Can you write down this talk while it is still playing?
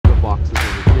boxes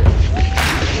over here.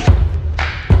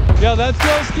 Yeah, let's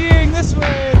go skiing this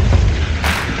way.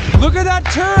 Look at that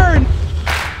turn.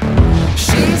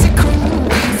 She's a queen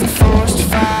with a forced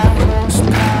fire,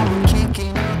 horsepower,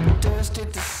 kicking up dust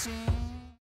at the sea.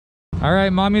 All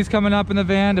right, mommy's coming up in the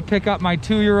van to pick up my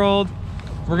 2-year-old.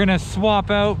 We're gonna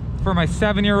swap out for my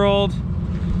 7-year-old.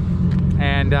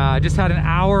 And just had an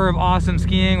hour of awesome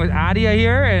skiing with Adia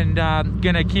here, and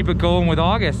gonna keep it going with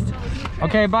August.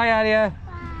 Okay, bye Adia.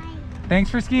 Bye. Thanks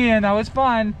for skiing, that was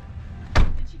fun. Did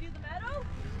she do the meadow?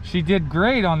 She did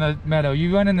great on the meadow.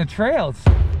 You went in the trails.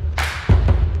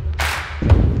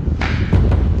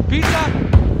 Pizza!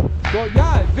 Go,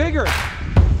 yeah, bigger.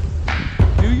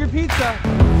 Do your pizza.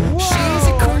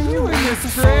 Whoa, are you in the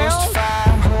trail?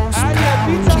 Adia,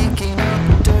 pizza.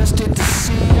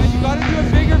 Yeah, you gotta do a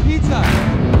bigger pizza.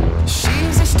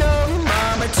 She's a stone,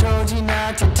 mama told you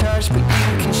not to touch, but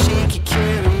you can shake your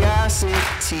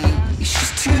curiosity.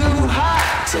 She's too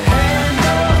hot to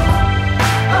handle.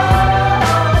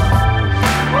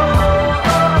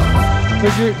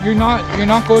 But you're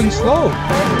not going slow.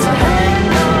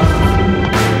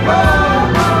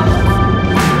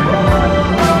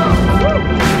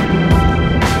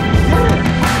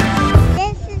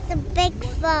 This is a big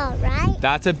fall, right?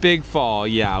 That's a big fall.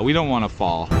 Yeah, we don't want to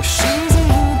fall. She's a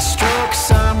heat stroke,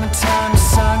 summertime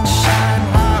sunshine,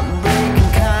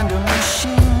 heartbreaking kind of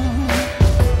machine.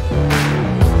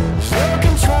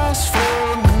 Looking trust for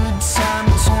a good time,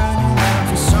 turning around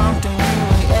for something you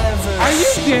ain't ever. Are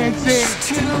you dancing? She's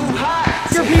too hot.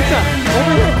 Your pizza,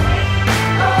 over here.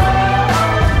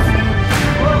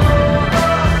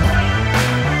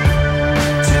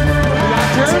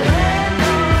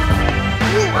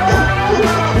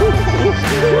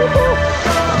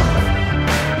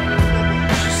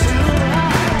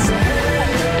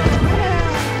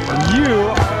 You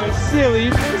are a silly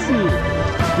pussy.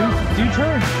 Do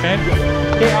turn.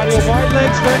 Okay, Adia, wide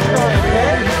legs, French fry,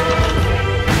 okay?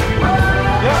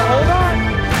 Yeah, hold on.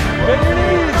 Bend your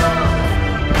knees.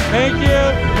 Thank you.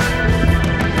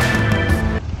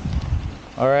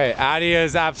 All right, Adia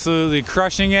is absolutely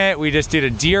crushing it. We just did a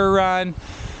deer run.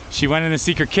 She went in the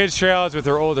secret kids trails with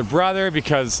her older brother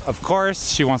because, of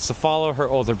course, she wants to follow her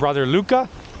older brother, Luca.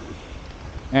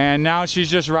 And now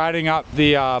she's just riding up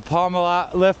the Palma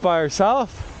lift by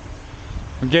herself.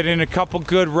 We're getting a couple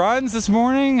good runs this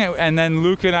morning, and then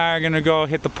Luke and I are gonna go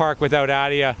hit the park without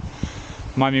Adia.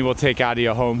 Mommy will take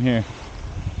Adia home here.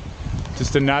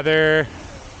 Just another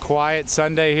quiet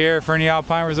Sunday here at Fernie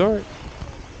Alpine Resort.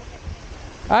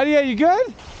 Adia, you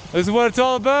good? This is what it's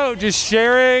all about, just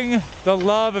sharing the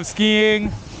love of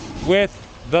skiing with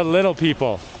the little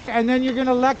people. And then you're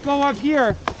gonna let go up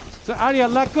here. So Adia,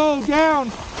 let go,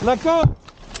 down, let go.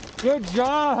 Good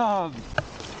job.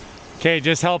 Okay,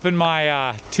 just helping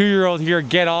my 2-year-old here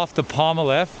get off the Palma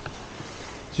lift.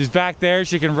 She's back there,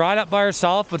 she can ride up by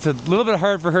herself, but it's a little bit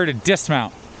hard for her to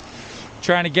dismount.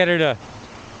 Trying to get her to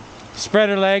spread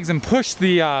her legs and push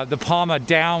the Palma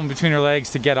down between her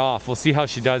legs to get off. We'll see how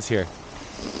she does here.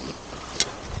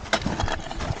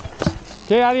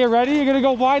 Okay, Adia, ready? You're gonna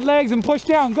go wide legs and push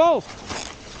down, go!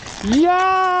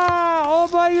 Yeah, all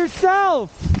by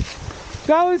yourself.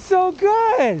 That was so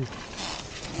good.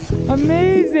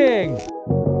 Amazing.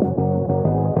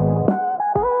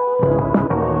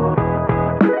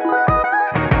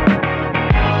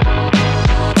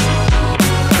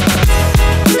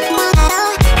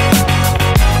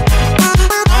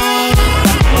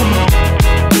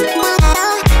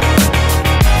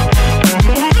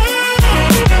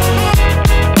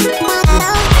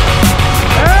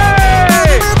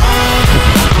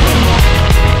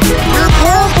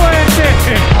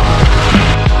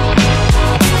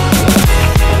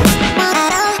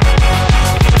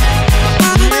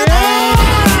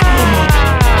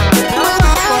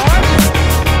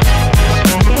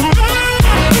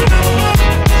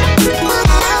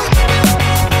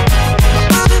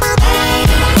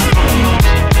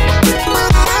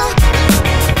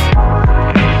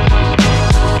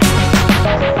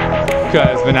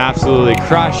 Has been absolutely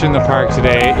crushing the park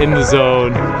today, in the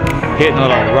zone, hitting a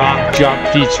little rock jump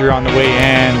feature on the way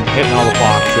in, hitting all the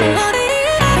boxes.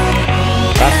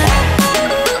 That's fun.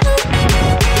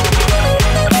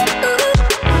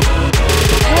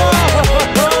 Whoa!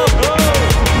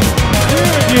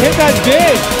 Dude, you hit that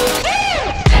big!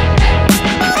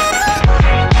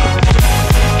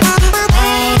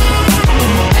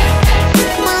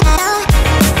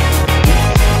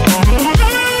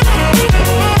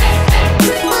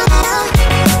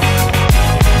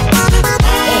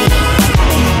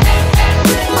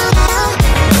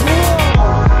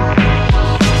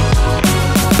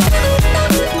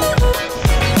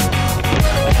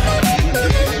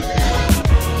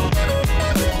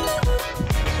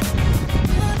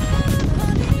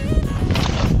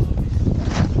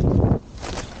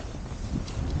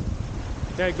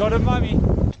 right, go to mommy.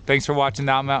 Thanks for watching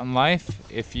That Mountain Life.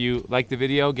 If you like the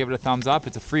video, give it a thumbs up.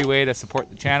 It's a free way to support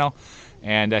the channel.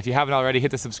 And if you haven't already,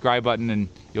 hit the subscribe button and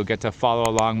you'll get to follow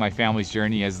along my family's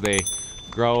journey as they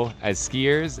grow as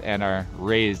skiers and are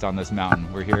raised on this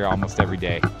mountain. We're here almost every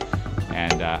day.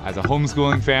 And as a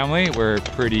homeschooling family, we're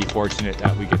pretty fortunate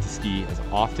that we get to ski as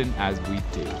often as we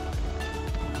do.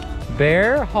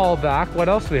 Bear, haul back. What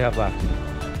else do we have left?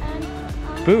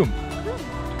 Boom.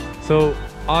 So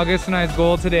August and I's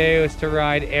goal today was to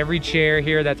ride every chair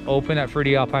here that's open at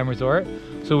Fernie Alpine Resort.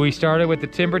 So we started with the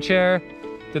timber chair,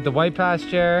 did the white pass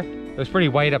chair. It was pretty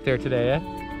white up there today, eh?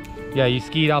 Yeah, you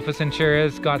skied Alpha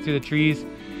Centuras, got through the trees.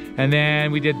 And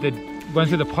then we went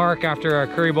through the park after our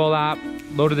Curry Bowl lap,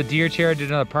 loaded the deer chair, did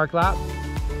another park lap.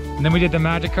 And then we did the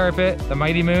magic carpet, the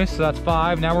Mighty Moose, so that's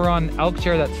 5. Now we're on elk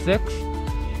chair, that's 6.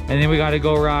 And then we gotta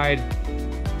go ride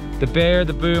the bear,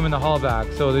 the boom, and the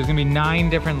haulback. So there's gonna be 9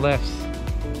 different lifts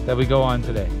that we go on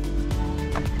today.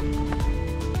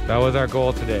 That was our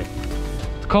goal today.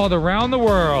 It's called Around the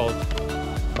World.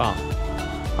 Well,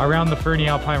 around the Fernie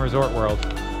Alpine Resort world.